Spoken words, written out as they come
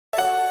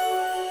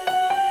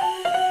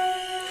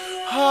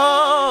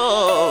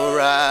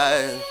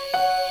Alright,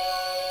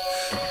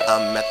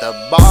 I'm at the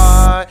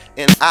bar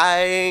and I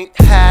ain't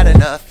had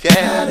enough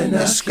yet.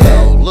 This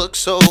girl looks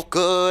so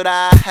good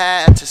I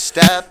had to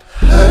step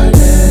her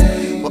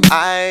name. Well,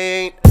 I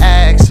ain't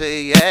asked her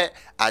yet.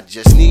 I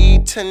just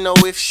need to know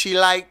if she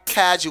like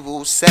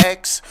casual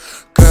sex.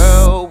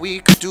 Girl,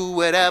 we could do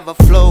whatever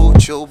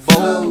float your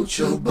boat.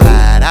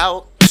 Ride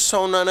out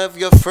so none of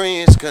your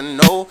friends can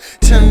know.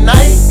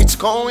 Tonight it's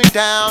going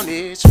down,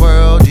 this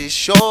world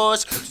is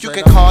yours. You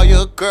can call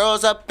your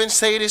girls up and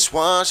say this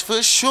one's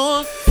for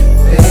sure.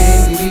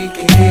 Baby, we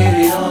can get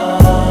it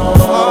on.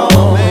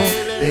 Oh,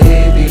 baby.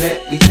 Baby,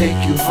 let me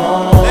take you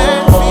home.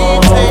 Let me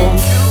take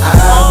you I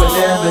would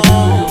never do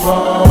you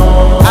wrong.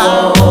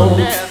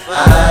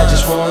 I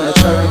just wanna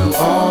turn you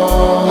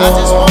on. I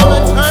just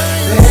wanna turn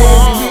you on.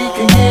 Baby, we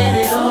can get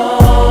it on.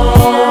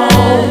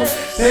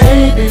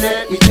 Baby,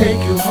 let me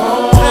take you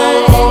home.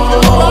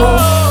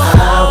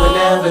 I would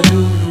never do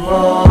you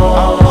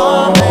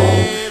wrong.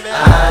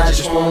 I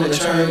just wanna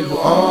turn you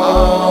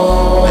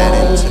on. That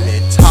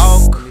intimate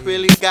talk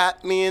really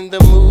got me in the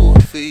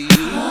mood for you.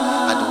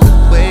 I do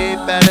it way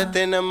better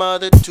than them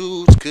other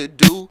dudes could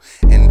do,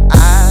 and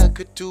I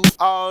could do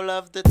all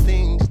of the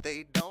things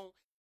they don't.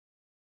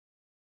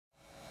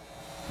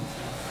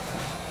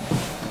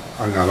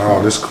 I got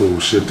all this cool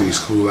shit, these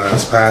cool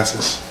ass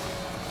passes.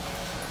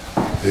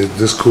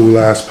 This cool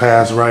ass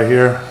pass right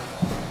here.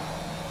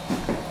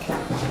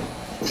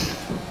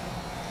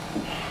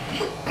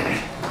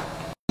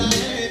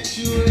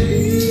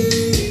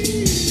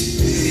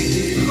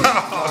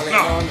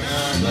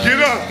 Get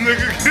up,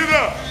 nigga, get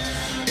up.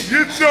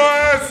 Get your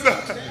ass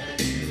up.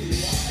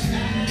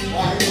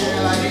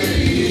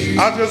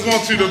 I just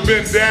want you to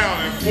bend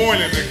down and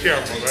point in the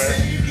camera,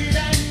 man.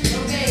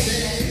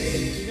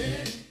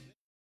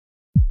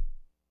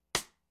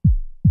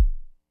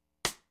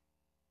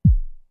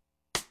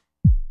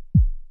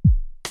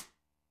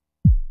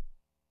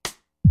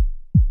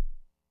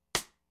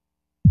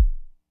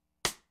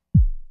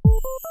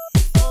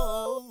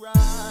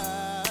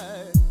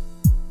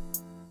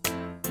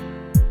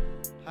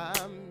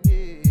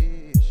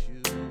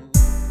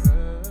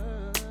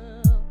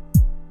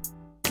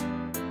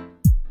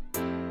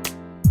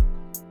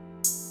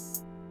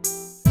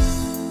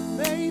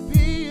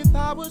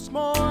 I was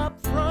more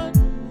upfront,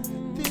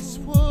 this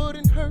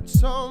wouldn't hurt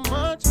so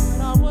much.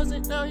 But I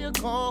wasn't, now you're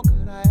gone.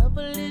 Could I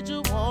ever lead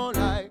you on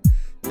like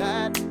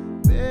that,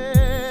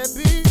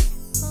 baby?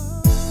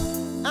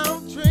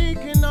 I'm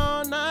drinking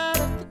all night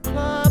at the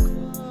club,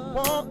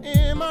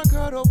 wanting my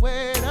girl to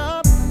wait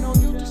up. I know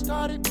you just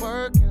started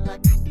working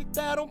like I did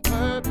that on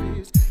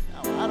purpose.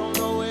 Now I don't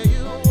know where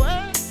you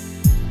went.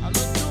 I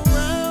looked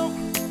around,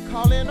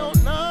 calling on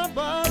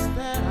numbers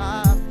that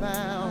I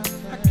found.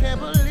 I can't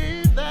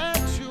believe that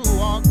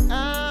walk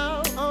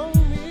out on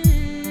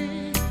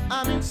me.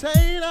 I'm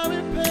insane, I'm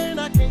in pain,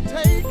 I can't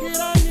take it,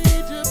 I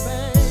need you,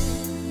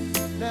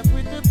 babe. Left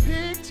with the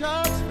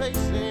pictures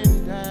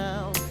facing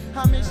down.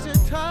 I miss your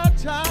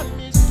touch, I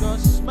miss your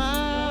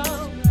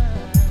smile.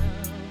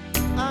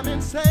 I'm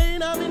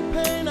insane, I'm in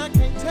pain, I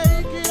can't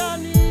take it, I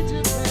need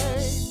you,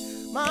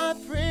 babe. My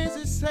friends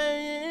are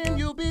saying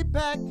you'll be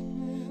back.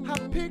 I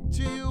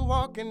picture you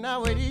walking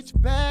out with each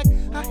bag.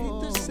 I hit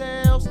the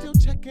sales, still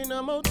checking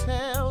the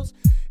motels.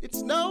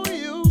 It's no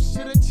use,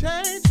 should've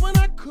changed when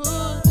I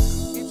could.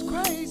 It's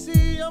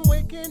crazy, I'm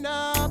waking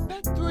up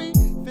at 3,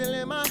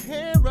 feeling my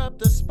hand rub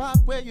the spot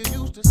where you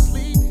used to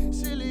sleep.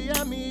 Silly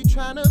at me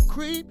trying to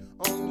creep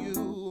on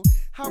you.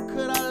 How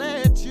could I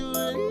let you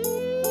leave?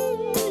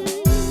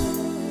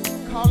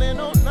 Calling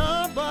on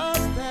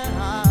numbers that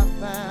I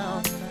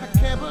found. I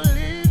can't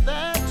believe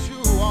that you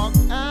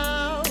walked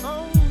out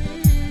on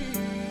me.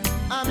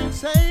 I'm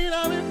insane,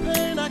 I'm in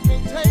pain, I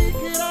can't take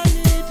it, I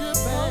need you,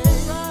 babe.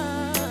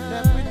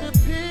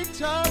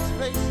 Pictures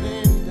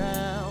facing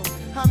down.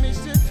 I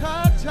miss your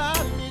touch, I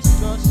miss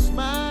your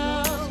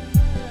smile.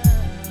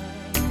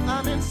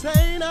 I'm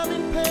insane, I'm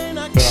in pain,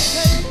 I can't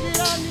take it,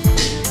 I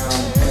need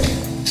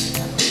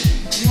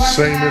you.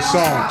 Sing this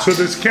song to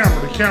this camera.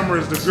 The camera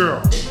is the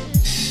girl.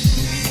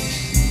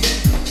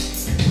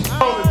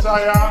 Hold it,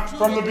 Taya,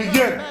 from the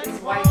beginning. It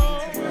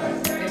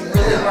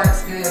really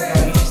works good,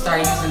 though. You should start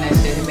using that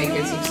shit to make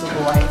your teeth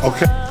super white.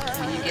 Okay.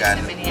 When you get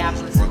to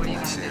Minneapolis, what are you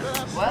gonna do?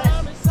 What?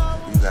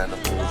 You got the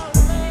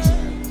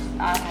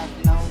I have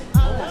no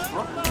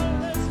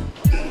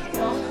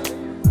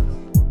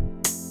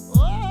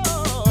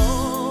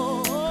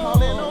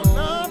calling on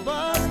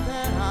numbers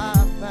that I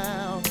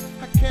found.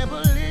 I can't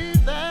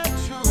believe that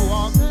you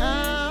walked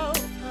out.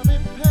 I'm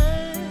in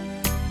pain,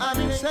 I'm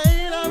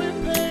insane, I'm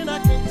in pain, I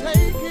can't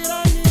take it,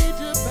 I need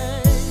you,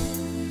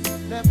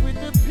 babe. Left with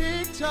the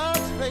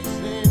pictures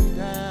facing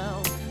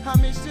down. I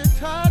miss your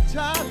touch,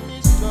 I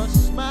miss your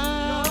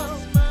smile.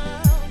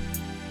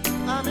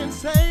 I'm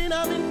insane,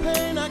 I'm in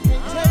pain.